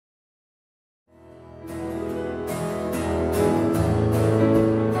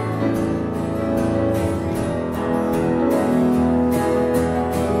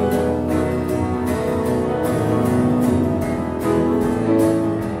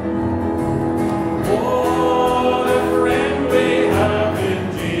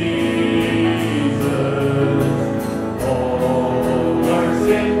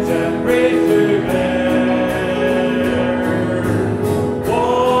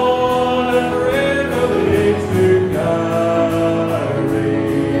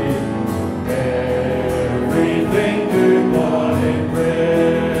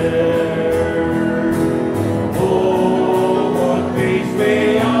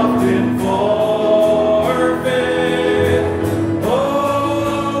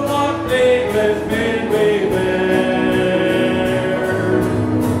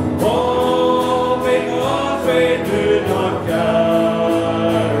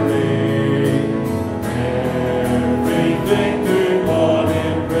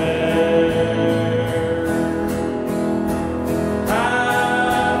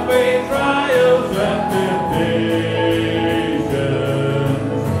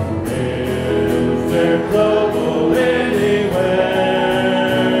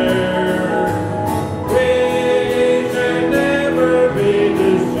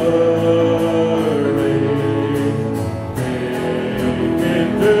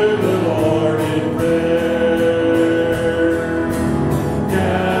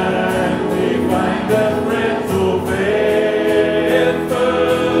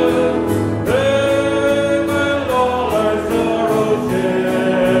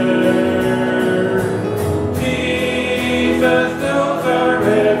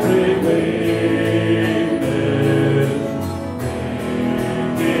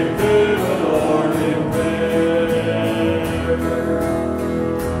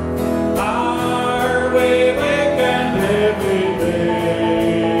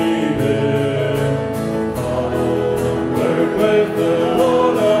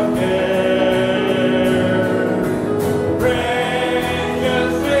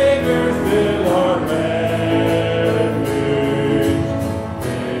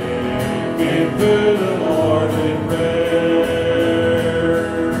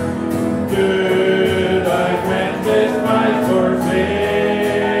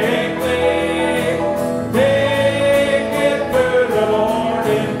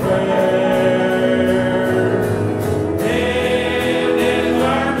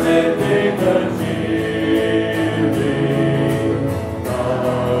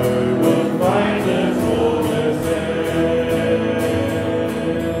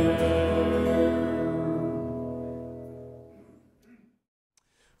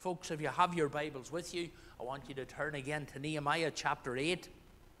So if you have your Bibles with you, I want you to turn again to Nehemiah chapter 8.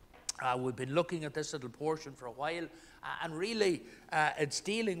 We've been looking at this little portion for a while, and really it's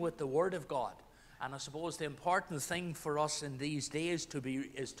dealing with the Word of God. And I suppose the important thing for us in these days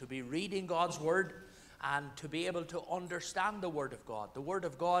is to be reading God's Word and to be able to understand the Word of God. The Word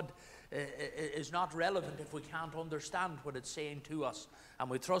of God is not relevant if we can't understand what it's saying to us. And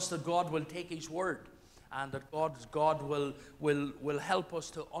we trust that God will take His Word and that God will help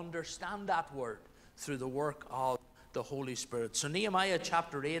us to understand that Word through the work of the Holy Spirit. So Nehemiah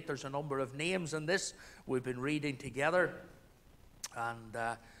chapter 8, there's a number of names in this we've been reading together. And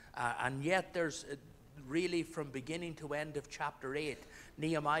yet there's really from beginning to end of chapter 8,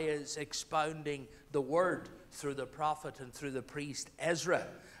 Nehemiah is expounding the Word through the prophet and through the priest Ezra.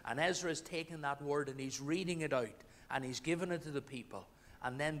 And Ezra has taken that Word and he's reading it out and he's given it to the people.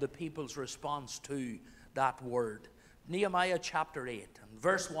 And then the people's response to that Word. Nehemiah chapter 8, and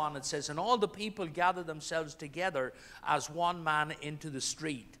verse 1, it says, "And all the people gathered themselves together as one man into the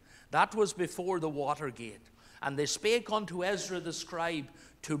street. That was before the water gate. And they spake unto Ezra the scribe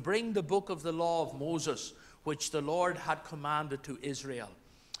to bring the book of the law of Moses, which the Lord had commanded to Israel.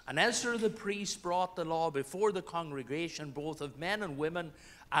 And Ezra the priest brought the law before the congregation, both of men and women,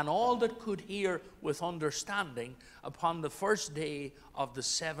 and all that could hear with understanding, upon the first day of the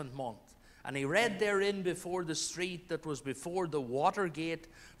 7th month. And he read therein before the street that was before the water gate,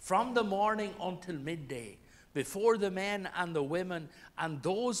 from the morning until midday, before the men and the women, and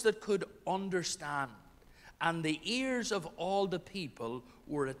those that could understand. And the ears of all the people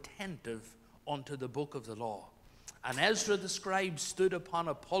were attentive unto the book of the law. And Ezra the scribe stood upon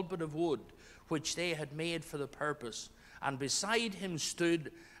a pulpit of wood, which they had made for the purpose. And beside him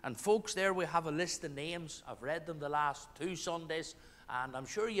stood," and folks, there we have a list of names. I've read them the last 2 Sundays, and I'm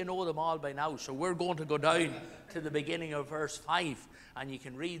sure you know them all by now. So we're going to go down to the beginning of verse 5, and you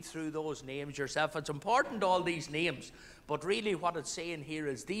can read through those names yourself. It's important, all these names, but really what it's saying here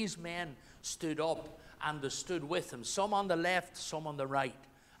is these men stood up and they stood with him, some on the left, some on the right,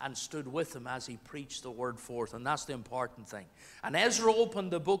 and stood with him as he preached the word forth. And that's the important thing. And Ezra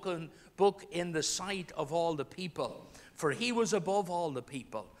opened the book in the sight of all the people, for he was above all the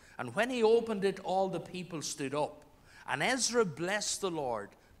people. And when he opened it, all the people stood up. And Ezra blessed the Lord,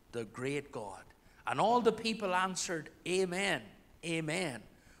 the great God. And all the people answered, Amen, Amen,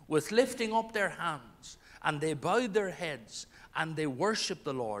 with lifting up their hands. And they bowed their heads, and they worshipped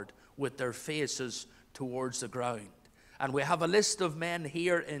the Lord with their faces towards the ground. And we have a list of men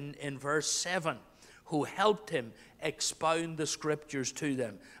here in verse 7 who helped him expound the scriptures to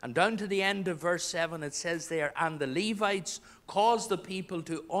them. And down to the end of verse 7 it says there, "And the Levites caused the people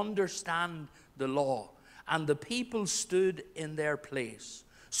to understand the law, and the people stood in their place.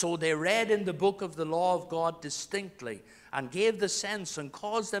 So they read in the book of the law of God distinctly, and gave the sense, and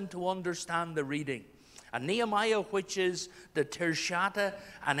caused them to understand the reading. And Nehemiah, which is the Tirshata,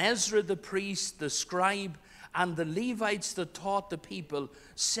 and Ezra the priest, the scribe, and the Levites that taught the people,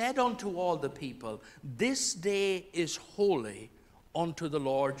 said unto all the people, This day is holy unto the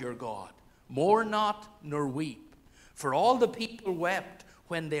Lord your God. Mourn not, nor weep. For all the people wept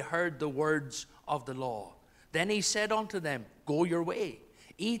when they heard the words of the law. Then he said unto them, Go your way,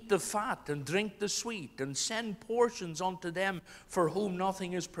 eat the fat, and drink the sweet, and send portions unto them for whom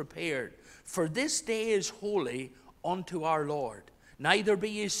nothing is prepared. For this day is holy unto our Lord. Neither be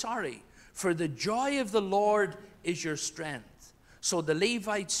ye sorry, for the joy of the Lord is your strength. So the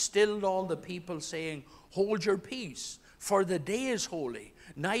Levites stilled all the people, saying, Hold your peace, for the day is holy,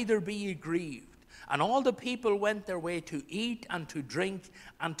 neither be ye grieved. And all the people went their way to eat and to drink,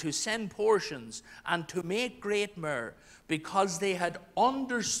 and to send portions, and to make great mirth, because they had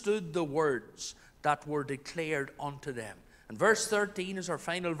understood the words that were declared unto them." And verse 13 is our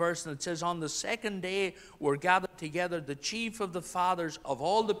final verse, and it says, "On the second day were gathered together the chief of the fathers of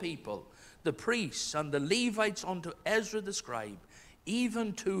all the people, the priests and the Levites unto Ezra the scribe,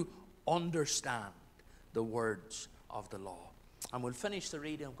 even to understand the words of the law." And we'll finish the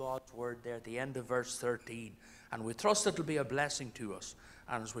reading of God's word there at the end of verse 13. And we trust it will be a blessing to us,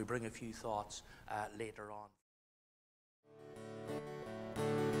 and as we bring a few thoughts later on.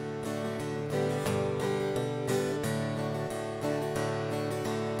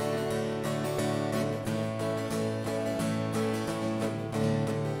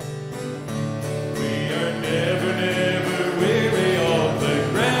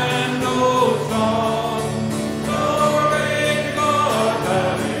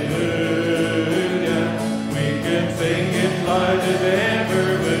 Light as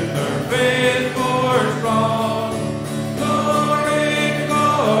ever with our faith more strong.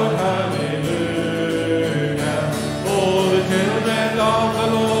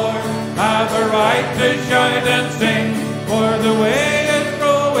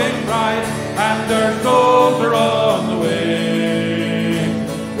 souls are on the way.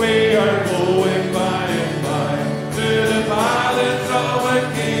 We are going by and by to the palace of a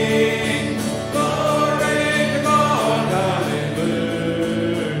king. Glory to God, hallelujah.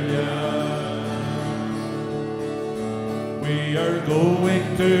 We are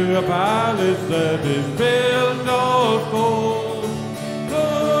going to a palace that is built of gold.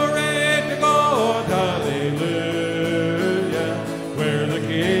 Glory to God, hallelujah. Where the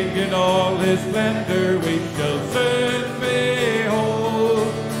king in all his splendor we shall soon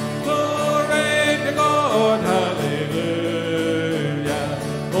behold. Glory to God, hallelujah.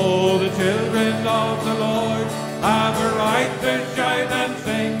 Oh, the children of the Lord have a right to shout and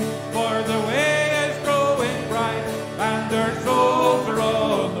sing, for the way is growing bright, and their souls are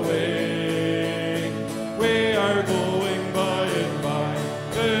on the way. We are going by and by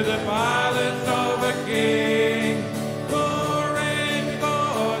to the palace of a king. Glory to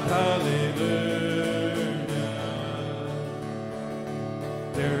God, hallelujah.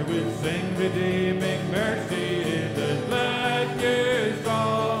 There we sing redeeming mercy in the glad new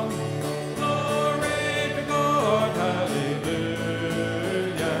song. Glory to God, hallelujah.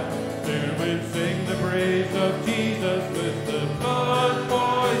 There we sing the praise of Jesus with the blood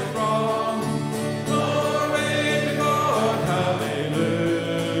voice strong. Glory to God,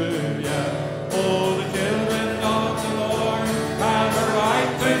 hallelujah. Oh, the children of the Lord have a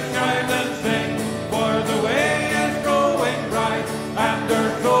right to shout and sing, for the way is growing bright, and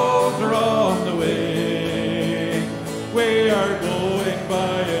their souls are on the way. We are going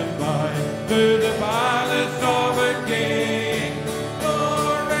by and by to the palace of a king.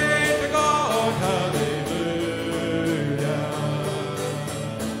 Glory to God, hallelujah.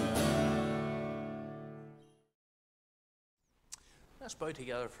 Let's bow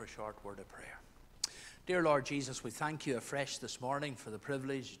together for a short word of prayer. Dear Lord Jesus, we thank you afresh this morning for the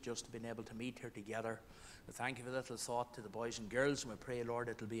privilege just of being able to meet here together. We thank you for that little thought to the boys and girls, and we pray, Lord,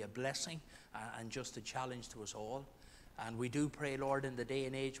 it'll be a blessing and just a challenge to us all. And we do pray, Lord, in the day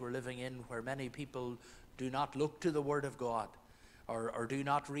and age we're living in, where many people do not look to the Word of God or do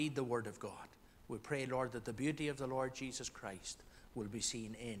not read the Word of God, we pray, Lord, that the beauty of the Lord Jesus Christ will be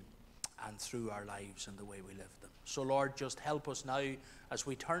seen in and through our lives and the way we live them. So, Lord, just help us now as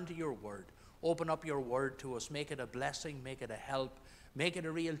we turn to your Word. Open up your Word to us. Make it a blessing. Make it a help. Make it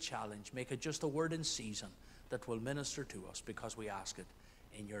a real challenge. Make it just a word in season that will minister to us, because we ask it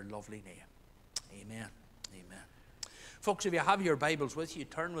in your lovely name. Amen. Amen. Folks, if you have your Bibles with you,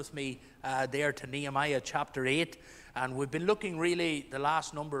 turn with me there to Nehemiah chapter 8. And we've been looking really the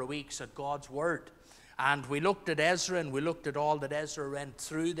last number of weeks at God's Word. And we looked at Ezra, and we looked at all that Ezra went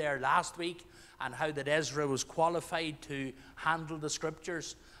through there last week, and how that Ezra was qualified to handle the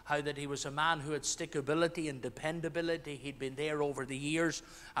Scriptures, how that he was a man who had stickability and dependability. He'd been there over the years.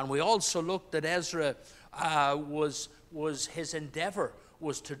 And we also looked at Ezra was his endeavor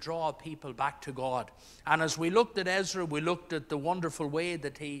was to draw people back to God. And as we looked at Ezra, we looked at the wonderful way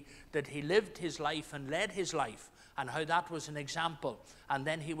that he lived his life and led his life, and how that was an example. And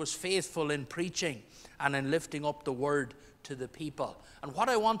then he was faithful in preaching and in lifting up the word to the people. And what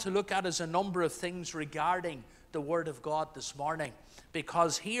I want to look at is a number of things regarding the Word of God this morning,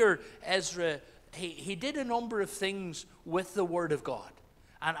 because here Ezra, he did a number of things with the Word of God,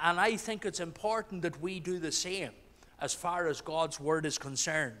 and I think it's important that we do the same as far as God's Word is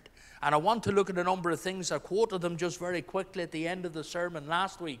concerned. And I want to look at a number of things. I quoted them just very quickly at the end of the sermon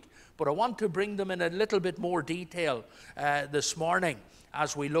last week, but I want to bring them in a little bit more detail this morning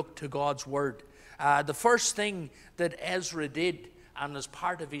as we look to God's Word. The first thing that Ezra did, and as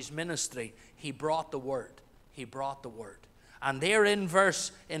part of his ministry, he brought the Word. He brought the Word. And there in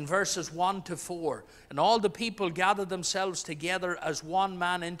verses 1 to 4, and all the people gathered themselves together as one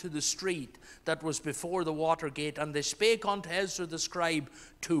man into the street that was before the water gate. And they spake unto Ezra the scribe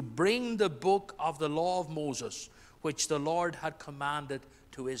to bring the book of the law of Moses, which the Lord had commanded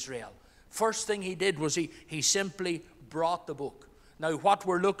to Israel. First thing he did was he simply brought the book. Now, what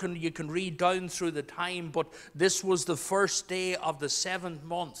we're looking, you can read down through the time, but this was the first day of the 7th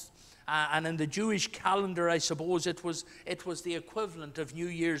month. And in the Jewish calendar, I suppose it was the equivalent of New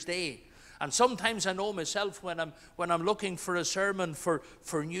Year's Day. And sometimes I know myself when I'm looking for a sermon for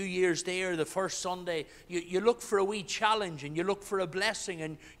New Year's Day or the first Sunday, you look for a wee challenge, and you look for a blessing,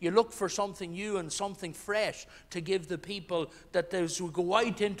 and you look for something new and something fresh to give the people, that as we go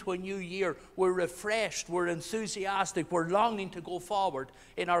out into a new year, we're refreshed, we're enthusiastic, we're longing to go forward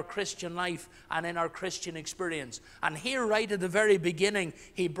in our Christian life and in our Christian experience. And here right at the very beginning,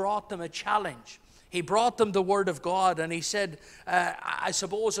 he brought them a challenge. He brought them the word of God, and he said, I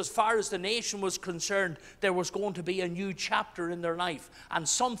suppose as far as the nation was concerned, there was going to be a new chapter in their life, and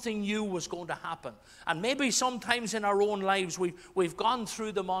something new was going to happen. And maybe sometimes in our own lives, we've gone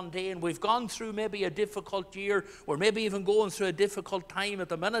through the mundane, we've gone through maybe a difficult year, or maybe even going through a difficult time at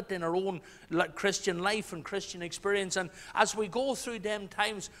the minute in our own Christian life and Christian experience. And as we go through them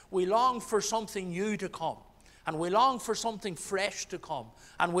times, we long for something new to come. And we long for something fresh to come.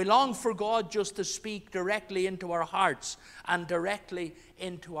 And we long for God just to speak directly into our hearts and directly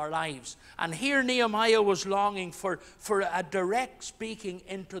into our lives. And here Nehemiah was longing for a direct speaking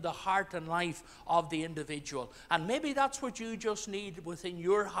into the heart and life of the individual. And maybe that's what you just need within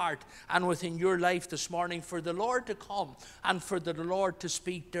your heart and within your life this morning, for the Lord to come and for the Lord to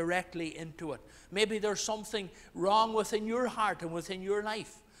speak directly into it. Maybe there's something wrong within your heart and within your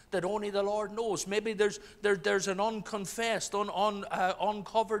life that only the Lord knows. Maybe there's an unconfessed,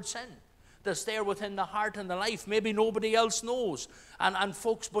 uncovered sin that's there within the heart and the life. Maybe nobody else knows. And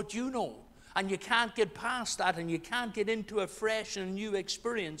folks, but you know. And you can't get past that, and you can't get into a fresh and new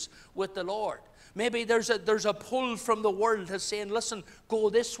experience with the Lord. Maybe there's a pull from the world that's saying, listen, go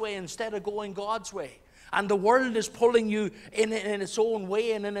this way instead of going God's way. And the world is pulling you in its own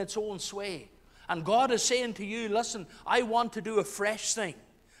way and in its own sway. And God is saying to you, listen, I want to do a fresh thing.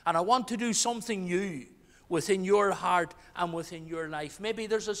 And I want to do something new within your heart and within your life. Maybe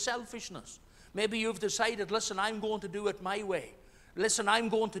there's a selfishness. Maybe you've decided, listen, I'm going to do it my way. Listen, I'm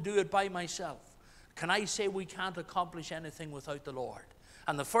going to do it by myself. Can I say we can't accomplish anything without the Lord?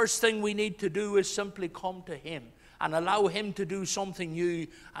 And the first thing we need to do is simply come to Him and allow Him to do something new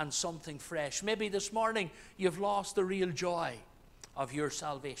and something fresh. Maybe this morning you've lost the real joy of your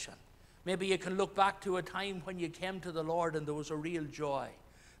salvation. Maybe you can look back to a time when you came to the Lord and there was a real joy.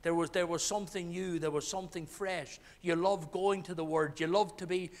 There was something new. There was something fresh. You loved going to the Word. You loved to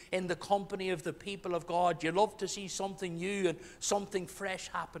be in the company of the people of God. You loved to see something new and something fresh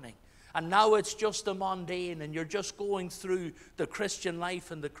happening. And now it's just the mundane, and you're just going through the Christian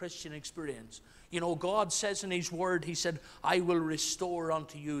life and the Christian experience. You know, God says in His Word, He said, I will restore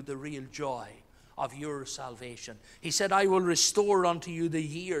unto you the real joy of your salvation. He said, I will restore unto you the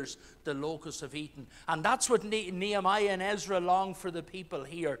years the locusts have eaten. And that's what Nehemiah and Ezra long for the people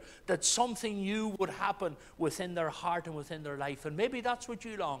here, that something new would happen within their heart and within their life. And maybe that's what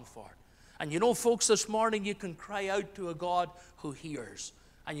you long for. And you know, folks, this morning you can cry out to a God who hears.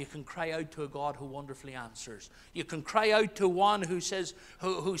 And you can cry out to a God who wonderfully answers. You can cry out to one who says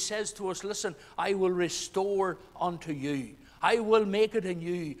to us, listen, I will restore unto you. I will make it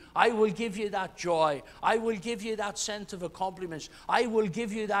anew. I will give you that joy. I will give you that sense of accomplishment. I will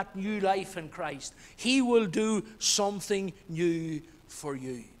give you that new life in Christ. He will do something new for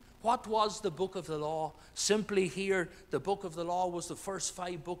you. What was the book of the law? Simply here, the book of the law was the first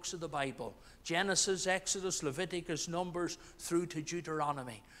 5 books of the Bible. Genesis, Exodus, Leviticus, Numbers, through to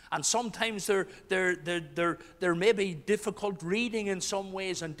Deuteronomy. And sometimes they're maybe difficult reading in some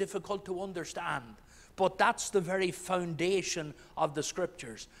ways and difficult to understand. But that's the very foundation of the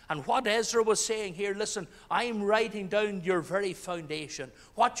Scriptures. And what Ezra was saying here, listen, I'm writing down your very foundation,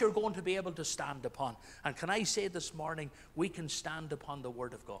 what you're going to be able to stand upon. And can I say this morning, we can stand upon the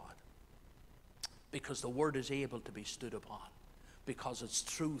Word of God. Because the Word is able to be stood upon. Because it's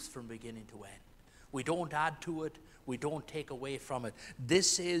truth from beginning to end. We don't add to it. We don't take away from it.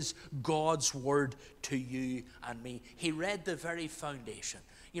 This is God's Word to you and me. He read the very foundation.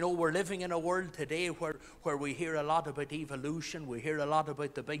 You know, we're living in a world today where we hear a lot about evolution. We hear a lot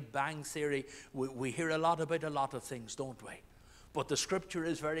about the Big Bang Theory. We hear a lot about a lot of things, don't we? But the Scripture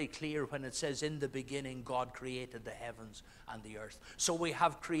is very clear when it says, in the beginning God created the heavens and the earth. So we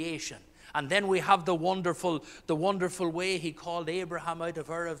have creation. And then we have the wonderful way He called Abraham out of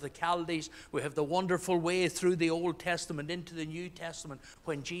Ur of the Chaldees. We have the wonderful way through the Old Testament into the New Testament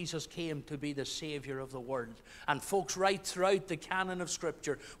when Jesus came to be the Savior of the world. And folks, right throughout the canon of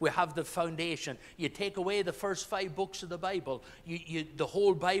Scripture, we have the foundation. You take away the first 5 books of the Bible, the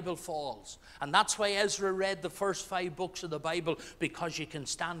whole Bible falls. And that's why Ezra read the first 5 books of the Bible, because you can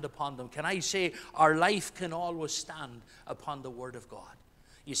stand upon them. Can I say our life can always stand upon the Word of God?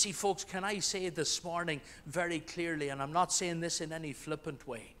 You see, folks, can I say this morning very clearly, and I'm not saying this in any flippant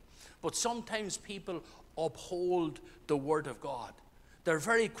way, but sometimes people uphold the Word of God. They're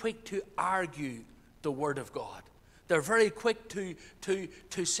very quick to argue the Word of God. They're very quick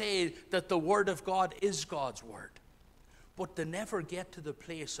to say that the Word of God is God's Word. But they never get to the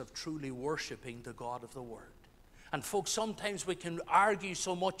place of truly worshiping the God of the Word. And folks, sometimes we can argue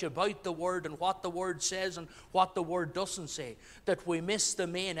so much about the Word and what the Word says and what the Word doesn't say that we miss the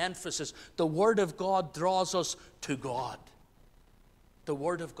main emphasis. The Word of God draws us to God. The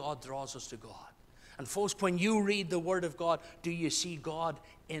Word of God draws us to God. And folks, when you read the Word of God, do you see God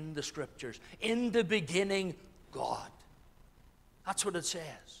in the Scriptures? In the beginning, God. That's what it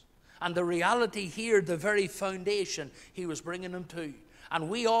says. And the reality here, the very foundation he was bringing them to. And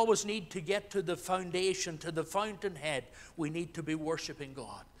we always need to get to the foundation, to the fountainhead. We need to be worshiping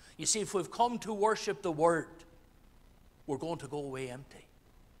God. You see, if we've come to worship the Word, we're going to go away empty.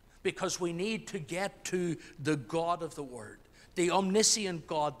 Because we need to get to the God of the Word. The omniscient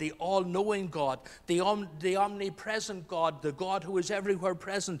God, the all-knowing God, the omnipresent God, the God who is everywhere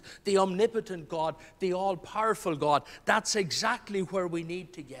present, the omnipotent God, the all-powerful God. That's exactly where we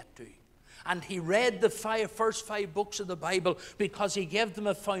need to get to. And he read the first 5 books of the Bible because he gave them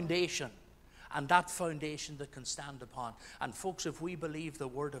a foundation. And that foundation that can stand upon. And folks, if we believe the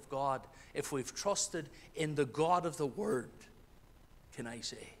Word of God, if we've trusted in the God of the Word, can I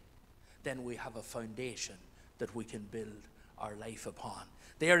say, then we have a foundation that we can build our life upon.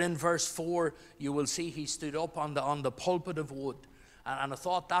 There in verse 4, you will see he stood up on the pulpit of wood. And I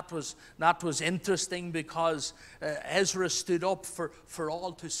thought that was interesting because Ezra stood up for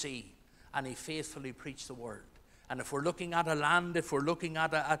all to see. And he faithfully preached the Word. And if we're looking at a land, if we're looking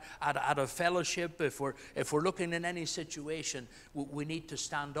at a fellowship, if we're looking in any situation, we need to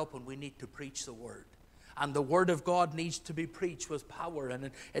stand up and we need to preach the Word. And the Word of God needs to be preached with power,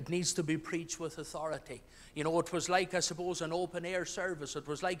 and it needs to be preached with authority. You know, it was like, I suppose, an open-air service. It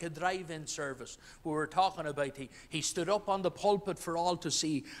was like a drive-in service we were talking about. He stood up on the pulpit for all to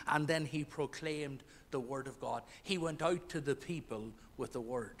see, and then he proclaimed the Word of God. He went out to the people with the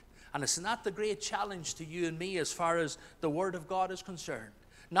Word. And isn't that the great challenge to you and me as far as the Word of God is concerned?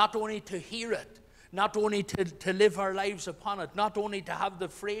 Not only to hear it, not only to live our lives upon it, not only to have the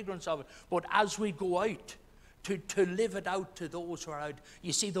fragrance of it, but as we go out, to live it out to those who are out.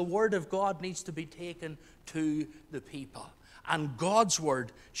 You see, the Word of God needs to be taken to the people. And God's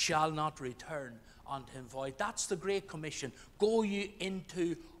Word shall not return unto him void. That's the Great Commission. Go ye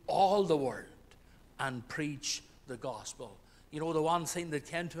into all the world and preach the gospel. You know, the one thing that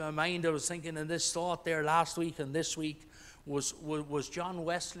came to my mind, I was thinking in this thought there last week and this week, was John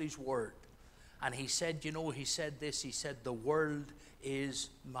Wesley's word. And he said, you know, he said this, he said, the world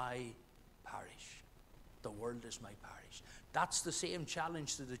is my parish. The world is my parish. That's the same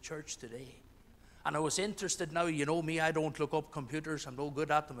challenge to the church today. And I was interested now, you know me, I don't look up computers. I'm no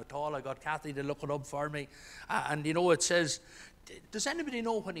good at them at all. I got Kathy to look it up for me. And you know, it says, does anybody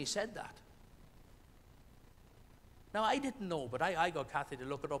know when he said that? Now, I didn't know, but I got Kathy to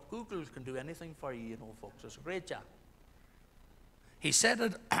look it up. Google can do anything for you, you know, folks. It's a great job. He said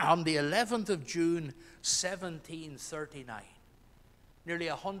it on the 11th of June, 1739, nearly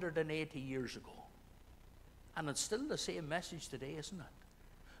 180 years ago. And it's still the same message today, isn't it?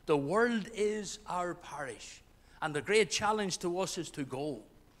 The world is our parish. And the great challenge to us is to go.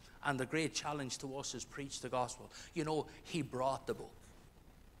 And the great challenge to us is preach the gospel. You know, he brought the book.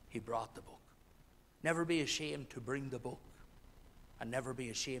 He brought the book. Never be ashamed to bring the book, and never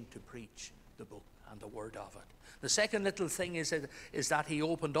be ashamed to preach the book and the word of it. The second little thing is that he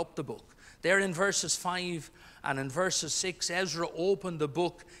opened up the book. There in verses 5 and in verses 6, Ezra opened the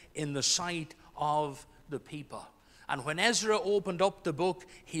book in the sight of the people. And when Ezra opened up the book,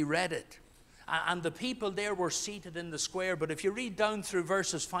 he read it. And the people there were seated in the square. But if you read down through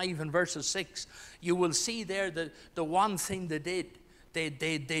verses 5 and verses 6, you will see there that the one thing they did,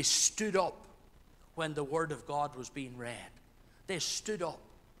 they stood up when the Word of God was being read. They stood up.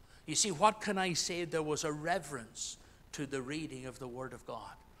 You see, what can I say? There was a reverence to the reading of the Word of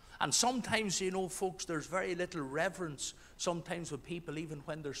God. And sometimes, you know, folks, there's very little reverence sometimes with people, even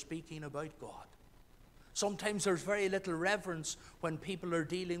when they're speaking about God. Sometimes there's very little reverence when people are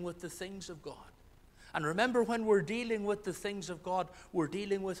dealing with the things of God. And remember, when we're dealing with the things of God, we're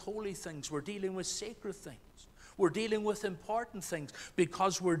dealing with holy things. We're dealing with sacred things. We're dealing with important things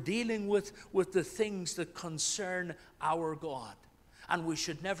because we're dealing with the things that concern our God. And we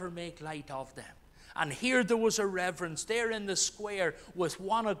should never make light of them. And here there was a reverence. There in the square, with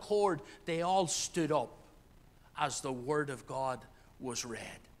one accord, they all stood up as the Word of God was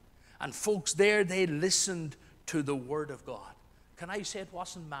read. And folks, there they listened to the Word of God. Can I say it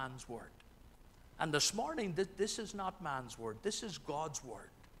wasn't man's word? And this morning, this is not man's word. This is God's word.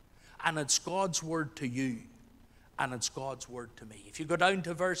 And it's God's word to you. And it's God's word to me. If you go down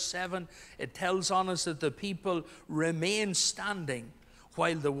to verse 7, it tells on us that the people remained standing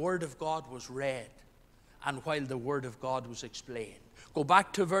while the Word of God was read and while the Word of God was explained. Go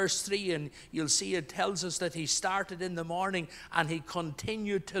back to verse 3 and you'll see it tells us that he started in the morning and he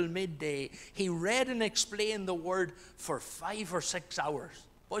continued till midday. He read and explained the Word for 5 or 6 hours.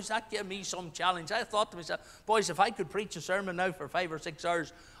 Boys, that gave me some challenge. I thought to myself, boys, if I could preach a sermon now for 5 or 6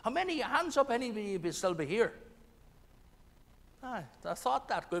 hours, how many hands up, anybody would still be here? I thought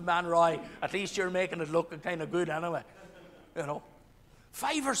that. Good man, Roy. At least you're making it look kind of good anyway.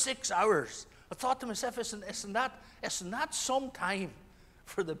 5 or 6 hours. I thought to myself, isn't that some time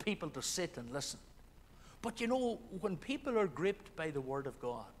for the people to sit and listen? But when people are gripped by the Word of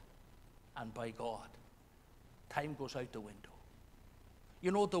God and by God, time goes out the window.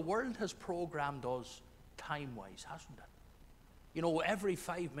 The world has programmed us time-wise, hasn't it? Every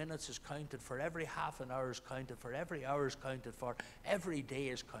 5 minutes is counted for, every half an hour is counted for, every hour is counted for, every day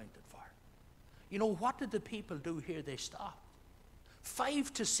is counted for. What did the people do here? They stopped.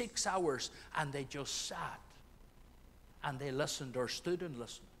 5 to 6 hours, and they just sat and they listened, or stood and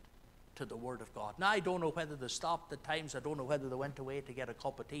listened to the Word of God. Now, I don't know whether they stopped at times. I don't know whether they went away to get a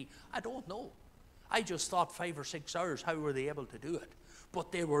cup of tea. I don't know. I just thought 5 or 6 hours, how were they able to do it?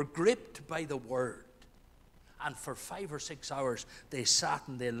 But they were gripped by the Word. And for 5 or 6 hours, they sat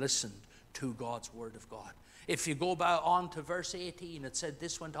and they listened to God's Word of God. If you go back on to verse 18, it said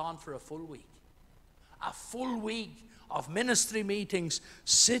this went on for a full week. A full week of ministry meetings,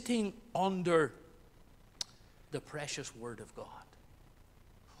 sitting under the precious Word of God.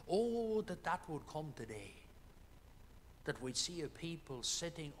 Oh, that would come today. That we'd see a people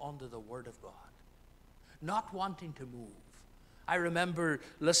sitting under the Word of God, not wanting to move. I remember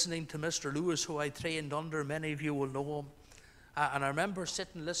listening to Mr. Lewis, who I trained under. Many of you will know him. And I remember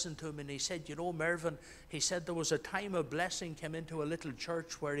sitting listening to him, and he said, Mervyn, he said there was a time of blessing came into a little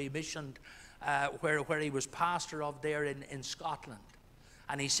church where he missioned, where he was pastor of there in Scotland.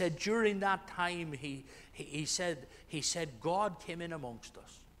 And he said during that time, he said God came in amongst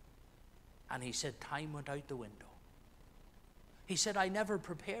us. And he said time went out the window. He said, I never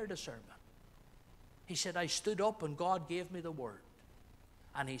prepared a sermon. He said, I stood up and God gave me the Word.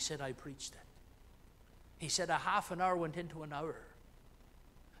 And he said, I preached it. He said, a half an hour went into an hour.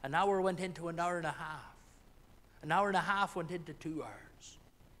 An hour went into an hour and a half. An hour and a half went into 2 hours.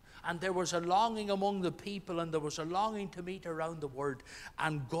 And there was a longing among the people, and there was a longing to meet around the Word.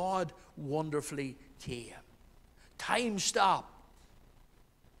 And God wonderfully came. Time stopped.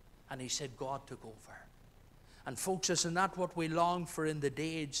 And he said, God took over. And folks, isn't that what we long for in the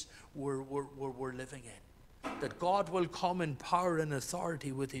days we're living in? That God will come in power and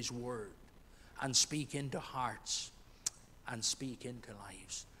authority with His Word and speak into hearts and speak into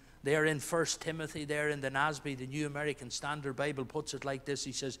lives. There in 1 Timothy, there in the NASB, the New American Standard Bible puts it like this.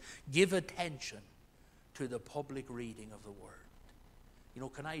 He says, give attention to the public reading of the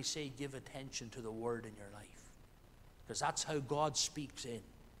Word. Can I say give attention to the Word in your life? Because that's how God speaks in.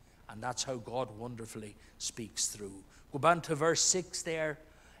 And that's how God wonderfully speaks through. Go back to verse 6 there.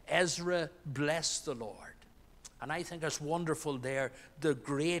 Ezra blessed the Lord. And I think it's wonderful there. The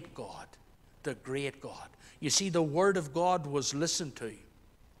great God. The great God. You see, the Word of God was listened to,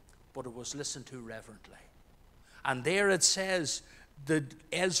 but it was listened to reverently. And there it says that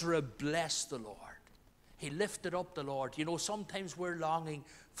Ezra blessed the Lord. He lifted up the Lord. Sometimes we're longing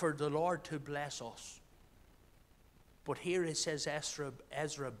for the Lord to bless us. But here it says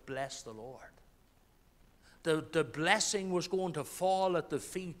Ezra blessed the Lord. The blessing was going to fall at the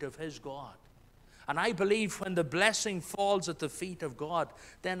feet of his God. And I believe when the blessing falls at the feet of God,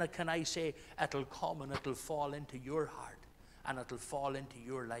 then can I say it'll come and it'll fall into your heart. And it'll fall into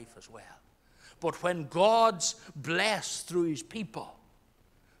your life as well. But when God's blessed through His people,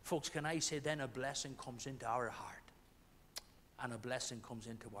 folks, can I say then a blessing comes into our heart. And a blessing comes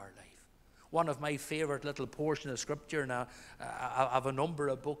into our life. One of my favorite little portions of Scripture. Now, I have a number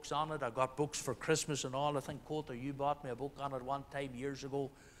of books on it. I got books for Christmas and all. I think, Coulter, you bought me a book on it one time years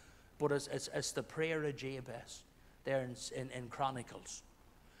ago. But it's the prayer of Jabez there in Chronicles.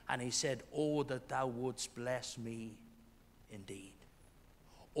 And he said, oh, that thou wouldst bless me indeed.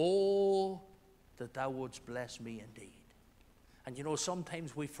 Oh, that thou wouldst bless me indeed. And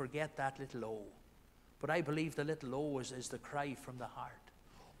sometimes we forget that little O. But I believe the little O is the cry from the heart.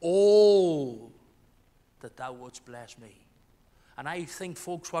 Oh, that thou wouldst bless me. And I think,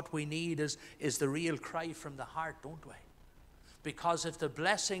 folks, what we need is the real cry from the heart, don't we? Because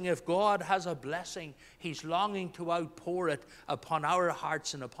if God has a blessing, He's longing to outpour it upon our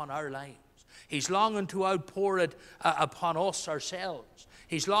hearts and upon our lives. He's longing to outpour it upon us ourselves.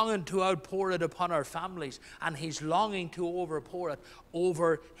 He's longing to outpour it upon our families. And He's longing to overpour it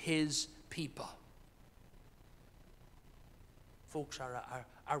over His people. Folks,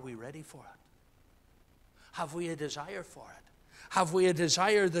 are we ready for it? Have we a desire for it? Have we a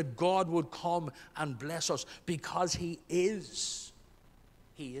desire that God would come and bless us? Because He is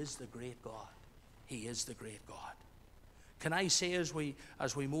the great God. He is the great God. Can I say as we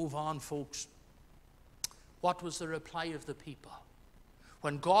move on, folks, what was the reply of the people?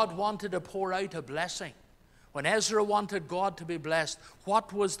 When God wanted to pour out a blessing, when Ezra wanted God to be blessed,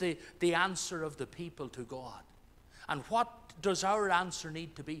 what was the answer of the people to God? And what does our answer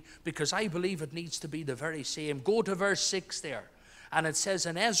need to be? Because I believe it needs to be the very same. Go to verse 6 there. And it says,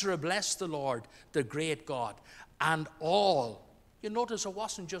 and Ezra blessed the Lord, the great God, and all. You notice it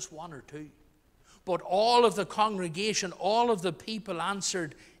wasn't just one or two, but all of the congregation, all of the people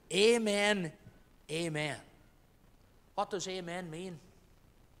answered, Amen, Amen. What does amen mean?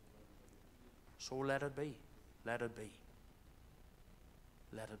 So let it be. Let it be.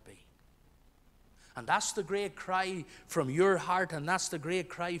 Let it be. And that's the great cry from your heart, and that's the great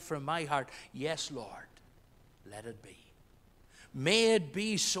cry from my heart. Yes, Lord, let it be. May it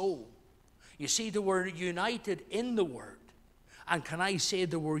be so. You see, they were united in the Word. And can I say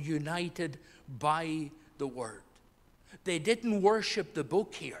they were united by the Word? They didn't worship the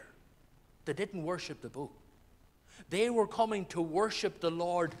book here. They didn't worship the book. They were coming to worship the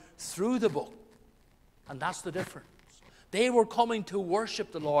Lord through the book. And that's the difference. They were coming to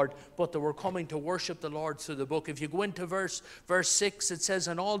worship the Lord, but they were coming to worship the Lord through the book. If you go into verse 6, it says,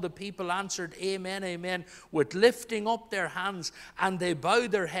 and all the people answered, Amen, Amen, with lifting up their hands, and they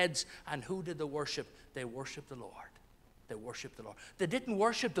bowed their heads. And who did they worship? They worshiped the Lord. They worshiped the Lord. They didn't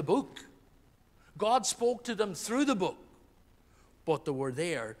worship the book. God spoke to them through the book, but they were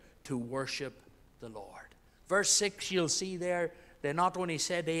there to worship the Lord. Verse 6, you'll see there, they not only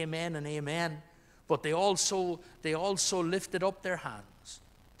said Amen and Amen, but they also lifted up their hands.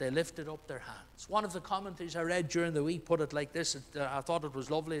 They lifted up their hands. One of the commentaries I read during the week put it like this. I thought it was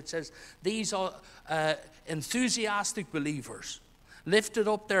lovely. It says, these are enthusiastic believers lifted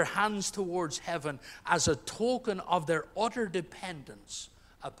up their hands towards heaven as a token of their utter dependence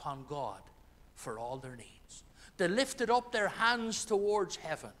upon God for all their needs. They lifted up their hands towards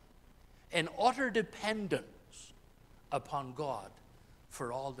heaven in utter dependence upon God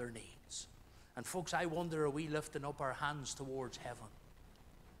for all their needs. And folks, I wonder, are we lifting up our hands towards heaven?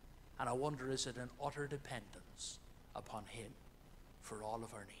 And I wonder, is it an utter dependence upon Him for all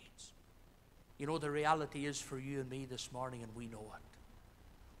of our needs? You know, the reality is for you and me this morning, and we know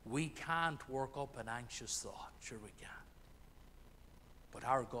it. We can't work up an anxious thought. Sure we can. But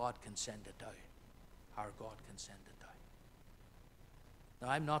our God can send it down. Our God can send it down. Now,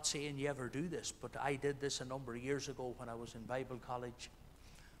 I'm not saying you ever do this, but I did this a number of years ago when I was in Bible college.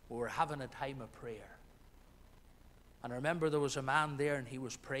 We were having a time of prayer. And I remember there was a man there, and he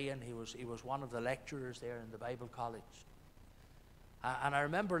was praying. He was one of the lecturers there in the Bible college. And I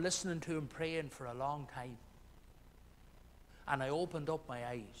remember listening to him praying for a long time. And I opened up my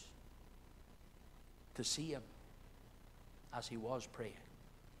eyes to see him as he was praying.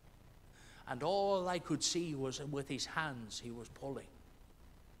 And all I could see was with his hands he was pulling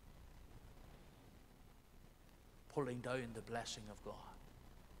down the blessing of God.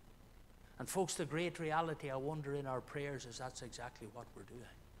 And folks, the great reality, I wonder, in our prayers is that's exactly what we're doing.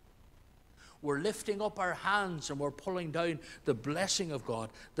 We're lifting up our hands and we're pulling down the blessing of God,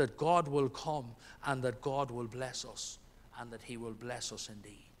 that God will come and that God will bless us and that He will bless us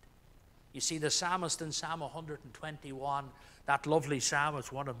indeed. You see, the psalmist in Psalm 121, that lovely psalm,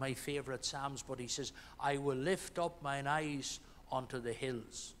 is one of my favorite psalms, but he says, I will lift up mine eyes unto the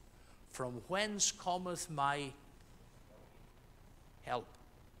hills, from whence cometh my help.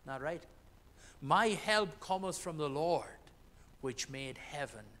 Isn't that right? My help cometh from the Lord, which made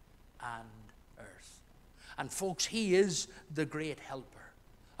heaven and earth. And folks, He is the great helper.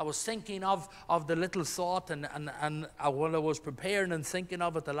 I was thinking of the little thought, and while I was preparing and thinking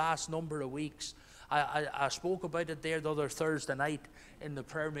of it the last number of weeks, I spoke about it there the other Thursday night in the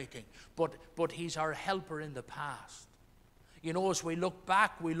prayer meeting. But He's our helper in the past. You know, as we look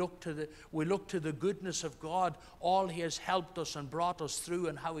back, we look to the goodness of God, all He has helped us and brought us through,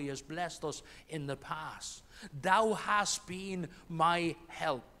 and how He has blessed us in the past. Thou hast been my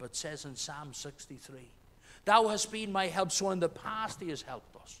help, it says in Psalm 63. Thou hast been my help. So in the past He has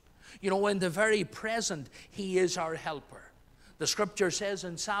helped us. You know, in the very present He is our helper. The scripture says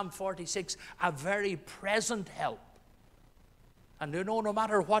in Psalm 46, a very present help. And you know, no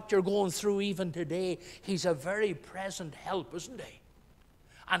matter what you're going through even today, He's a very present help, isn't He?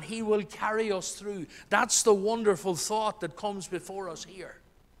 And He will carry us through. That's the wonderful thought that comes before us here.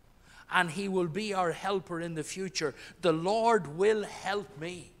 And He will be our helper in the future. The Lord will help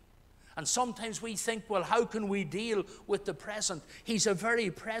me. And sometimes we think, well, how can we deal with the present? He's a very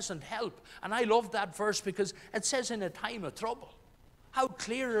present help. And I love that verse because it says in a time of trouble. How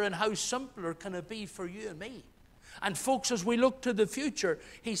clearer and how simpler can it be for you and me? And folks, as we look to the future,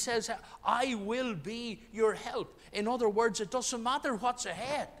 he says, I will be your help. In other words, it doesn't matter what's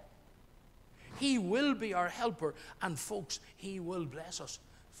ahead. He will be our helper. And folks, he will bless us.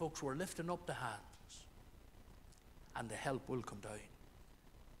 Folks, we're lifting up the hands. And the help will come down.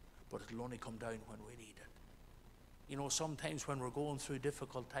 But it'll only come down when we need it. You know, sometimes when we're going through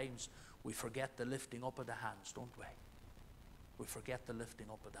difficult times, we forget the lifting up of the hands, don't we? We forget the lifting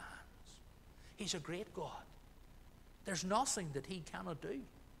up of the hands. He's a great God. There's nothing that he cannot do.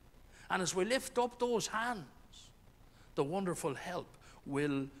 And as we lift up those hands, the wonderful help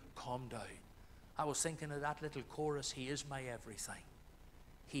will come down. I was thinking of that little chorus, he is my everything.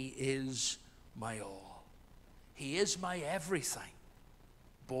 He is my all. He is my everything,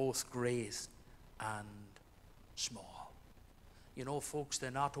 both great and small. You know, folks, they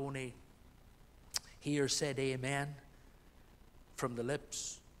not only here said amen from the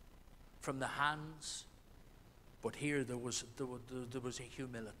lips, from the hands, but here there was a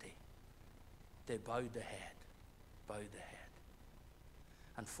humility. They bowed the head, bowed the head.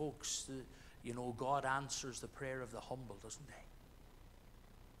 And folks, you know, God answers the prayer of the humble, doesn't he?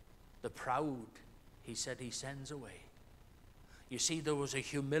 The proud, he said he sends away. You see, there was a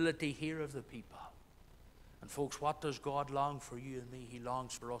humility here of the people. And folks, what does God long for you and me? He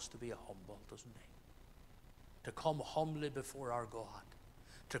longs for us to be humble, doesn't he? To come humbly before our God.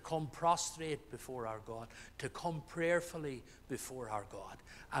 To come prostrate before our God. To come prayerfully before our God.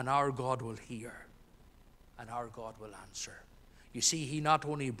 And our God will hear. And our God will answer. You see, he not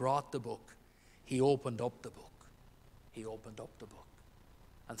only brought the book, he opened up the book. He opened up the book.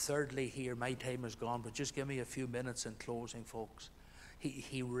 And thirdly here, my time is gone, but just give me a few minutes in closing, folks.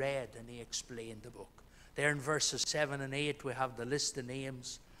 He read and he explained the book. There in verses 7 and 8 we have the list of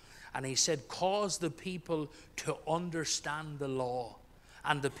names. And he said, cause the people to understand the law.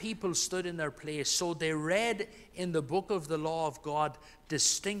 And the people stood in their place. So they read in the book of the law of God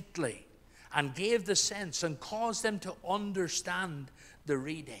distinctly and gave the sense and caused them to understand the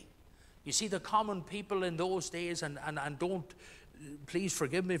reading. You see, the common people in those days, and don't, please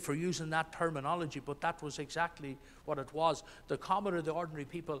forgive me for using that terminology, but that was exactly what it was. The common or the ordinary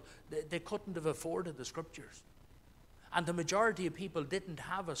people, they couldn't have afforded the scriptures. And the majority of people didn't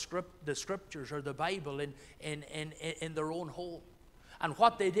have the scriptures or the Bible in their own home. And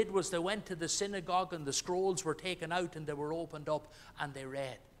what they did was they went to the synagogue and the scrolls were taken out and they were opened up and they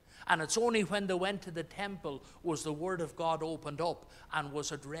read. And it's only when they went to the temple was the word of God opened up and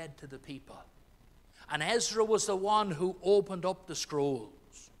was it read to the people. And Ezra was the one who opened up the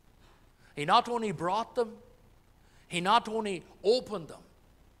scrolls. He not only brought them, he not only opened them,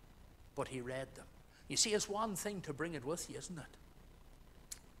 but he read them. You see, it's one thing to bring it with you, isn't it?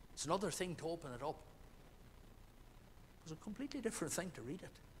 It's another thing to open it up. It's a completely different thing to read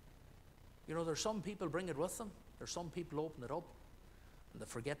it. You know, there's some people bring it with them. There's some people open it up and they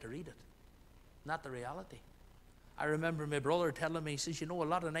forget to read it. Not the reality. I remember my brother telling me, he says, you know, a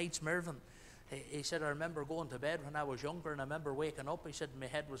lot of nights, Mervyn, he said, I remember going to bed when I was younger and I remember waking up, he said, my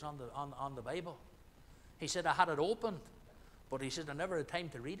head was on the Bible. He said, I had it opened, but he said, I never had time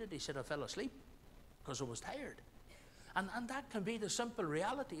to read it. He said, I fell asleep because I was tired. And that can be the simple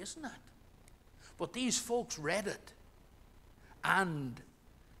reality, isn't it? But these folks read it and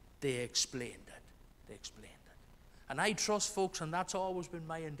they explained it. They explained it. And I trust, folks, and that's always been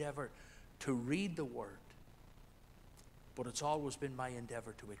my endeavor, to read the word. But it's always been my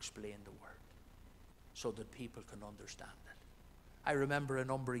endeavor to explain the word so that people can understand it. I remember a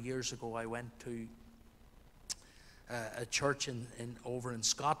number of years ago I went to a church over in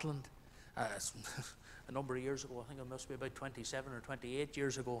Scotland. A number of years ago, I think it must be about 27 or 28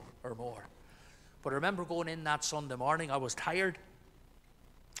 years ago or more. But I remember going in that Sunday morning. I was tired.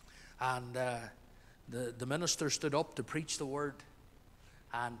 And the minister stood up to preach the word.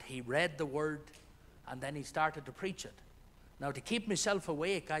 And he read the word. And then he started to preach it. Now, to keep myself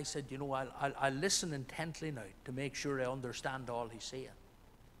awake, I said, you know, I'll listen intently now to make sure I understand all he's saying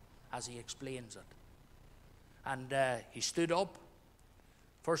as he explains it. And he stood up.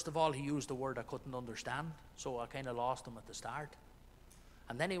 First of all, he used a word I couldn't understand, so I kind of lost him at the start.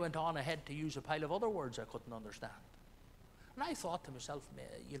 And then he went on ahead to use a pile of other words I couldn't understand. And I thought to myself,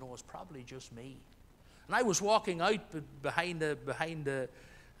 you know, it's probably just me. And I was walking out behind a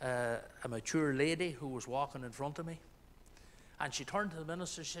mature lady who was walking in front of me. And she turned to the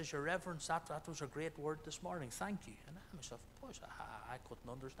minister and says, Your Reverence, that was a great word this morning. Thank you. And I myself, boys, I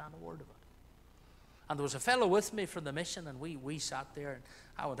couldn't understand a word of it. And there was a fellow with me from the mission, and we sat there, and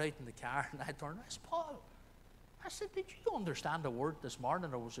I went out in the car, and I turned, I said, Paul, I said, did you understand a word this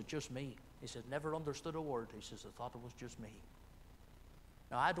morning, or was it just me? He said, never understood a word. He says, I thought it was just me.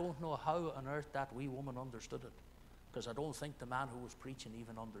 Now, I don't know how on earth that wee woman understood it, because I don't think the man who was preaching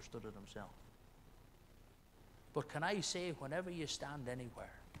even understood it himself. But can I say, whenever you stand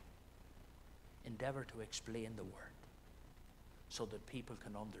anywhere, endeavor to explain the word so that people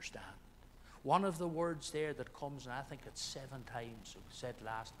can understand. One of the words there that comes, and I think it's 7 times, it was said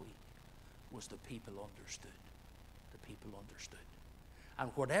last week, was the people understood. The people understood.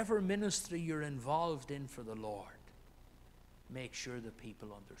 And whatever ministry you're involved in for the Lord, make sure the people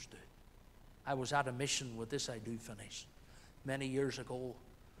understood. I was at a mission, with this I do finish, many years ago,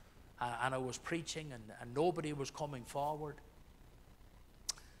 and I was preaching, and nobody was coming forward.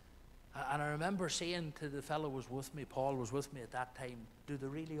 And I remember saying to the fellow who was with me, Paul was with me at that time, do they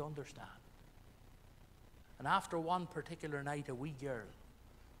really understand? And after one particular night, a wee girl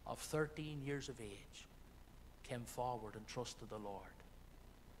of 13 years of age came forward and trusted the Lord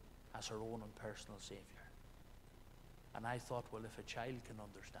as her own and personal Savior. And I thought, well, if a child can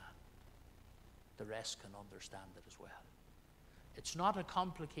understand, the rest can understand it as well. It's not a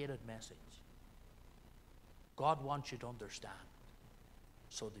complicated message. God wants you to understand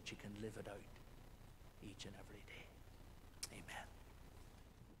so that you can live it out each and every day. Amen.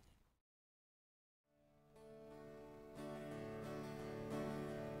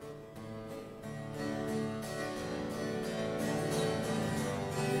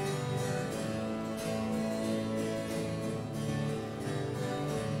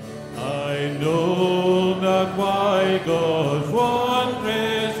 I know not why God